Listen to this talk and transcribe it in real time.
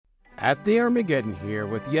At the Armageddon here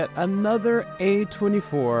with yet another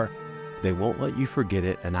A24, they won't let you forget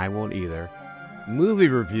it, and I won't either, movie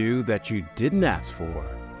review that you didn't ask for.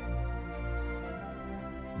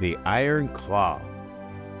 The Iron Claw.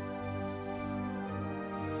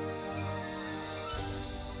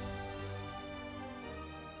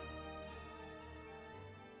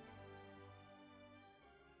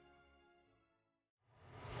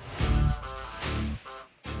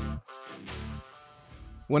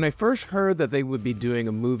 When I first heard that they would be doing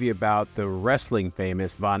a movie about the wrestling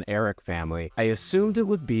famous Von Erich family, I assumed it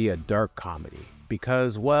would be a dark comedy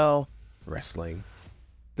because, well, wrestling.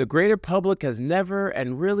 The greater public has never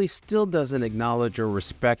and really still doesn't acknowledge or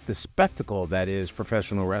respect the spectacle that is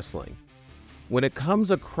professional wrestling. When it comes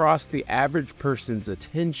across the average person's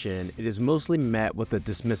attention, it is mostly met with a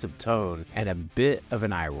dismissive tone and a bit of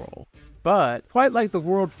an eye roll. But quite like the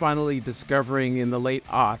world finally discovering in the late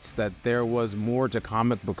aughts that there was more to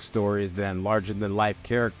comic book stories than larger-than-life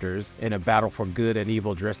characters in a battle for good and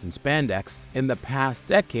evil dressed in spandex, in the past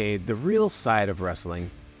decade, the real side of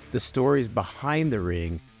wrestling, the stories behind the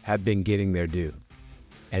ring, have been getting their due.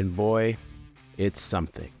 And boy, it's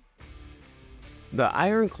something. The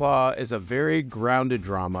Iron Claw is a very grounded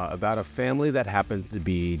drama about a family that happens to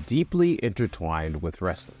be deeply intertwined with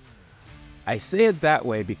wrestling. I say it that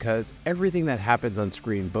way because everything that happens on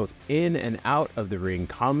screen, both in and out of the ring,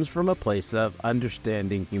 comes from a place of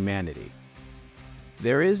understanding humanity.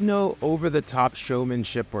 There is no over-the-top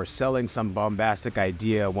showmanship or selling some bombastic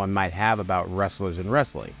idea one might have about wrestlers and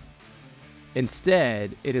wrestling.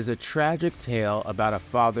 Instead, it is a tragic tale about a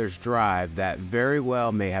father's drive that very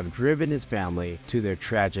well may have driven his family to their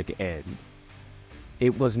tragic end.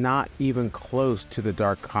 It was not even close to the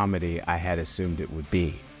dark comedy I had assumed it would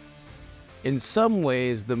be. In some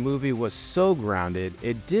ways, the movie was so grounded,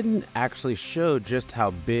 it didn't actually show just how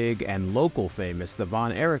big and local famous the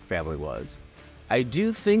Von Erich family was. I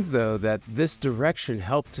do think, though, that this direction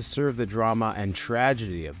helped to serve the drama and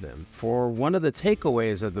tragedy of them. For one of the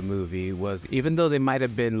takeaways of the movie was, even though they might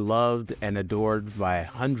have been loved and adored by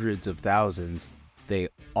hundreds of thousands, they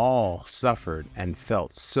all suffered and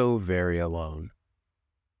felt so very alone.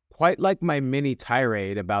 Quite like my mini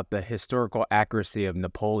tirade about the historical accuracy of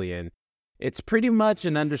Napoleon, it's pretty much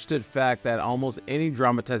an understood fact that almost any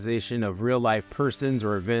dramatization of real-life persons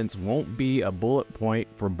or events won't be a bullet point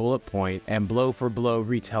for bullet point and blow for blow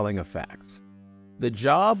retelling of facts. The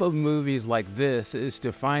job of movies like this is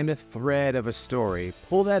to find a thread of a story,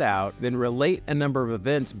 pull that out, then relate a number of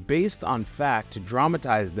events based on fact to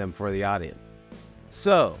dramatize them for the audience.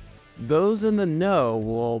 So, those in the know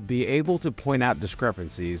will be able to point out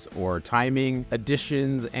discrepancies or timing,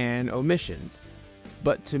 additions, and omissions.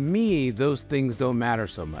 But to me, those things don't matter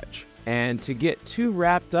so much. And to get too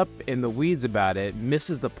wrapped up in the weeds about it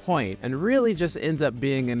misses the point and really just ends up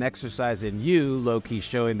being an exercise in you, low-key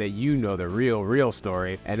showing that you know the real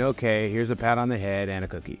story, and okay, here's a pat on the head and a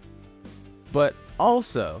cookie. But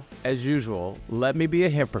also, as usual, let me be a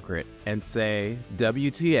hypocrite and say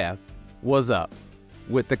WTF was up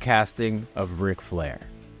with the casting of Ric Flair.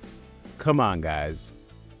 Come on, guys.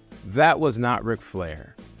 That was not Ric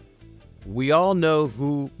Flair. We all know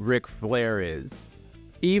who Ric Flair is.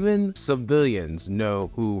 Even civilians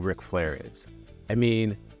know who Ric Flair is. I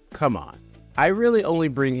mean, come on. I really only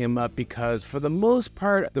bring him up because, for the most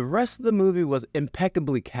part, the rest of the movie was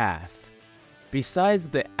impeccably cast. Besides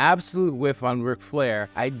the absolute whiff on Ric Flair,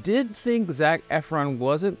 I did think Zac Efron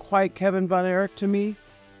wasn't quite Kevin Von Erich to me,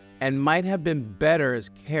 and might have been better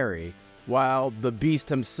as Kerry, while the Beast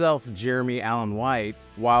himself, Jeremy Allen White,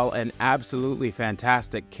 while an absolutely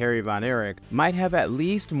fantastic Kerry Von Erich, might have at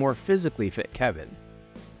least more physically fit Kevin.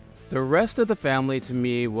 The rest of the family to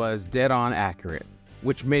me was dead-on accurate,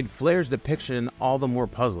 which made Flair's depiction all the more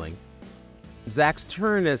puzzling. Zac's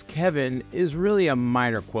turn as Kevin is really a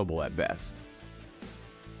minor quibble at best.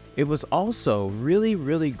 It was also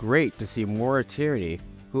really great to see Maura Tierney,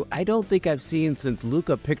 who I don't think I've seen since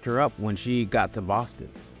Luca picked her up when she got to Boston.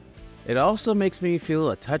 It also makes me feel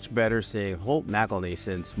a touch better seeing Holt McElhenney,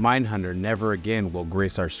 since Mindhunter never again will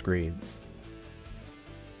grace our screens.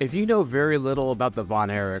 If you know very little about the Von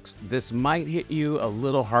Erichs, this might hit you a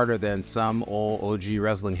little harder than some old OG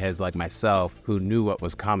wrestling heads like myself who knew what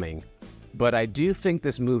was coming. But I do think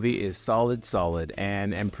this movie is solid,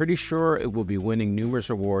 and am pretty sure it will be winning numerous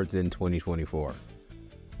awards in 2024.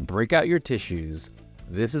 Break out your tissues.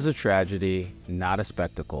 This is a tragedy, not a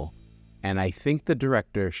spectacle. And I think the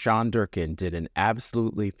director, Sean Durkin, did an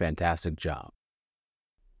absolutely fantastic job.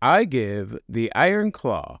 I give The Iron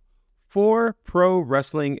Claw 4 Pro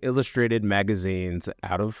Wrestling Illustrated magazines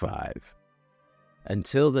out of 5.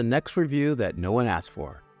 Until the next review that no one asked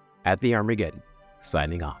for, at the Armageddon,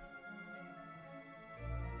 signing off.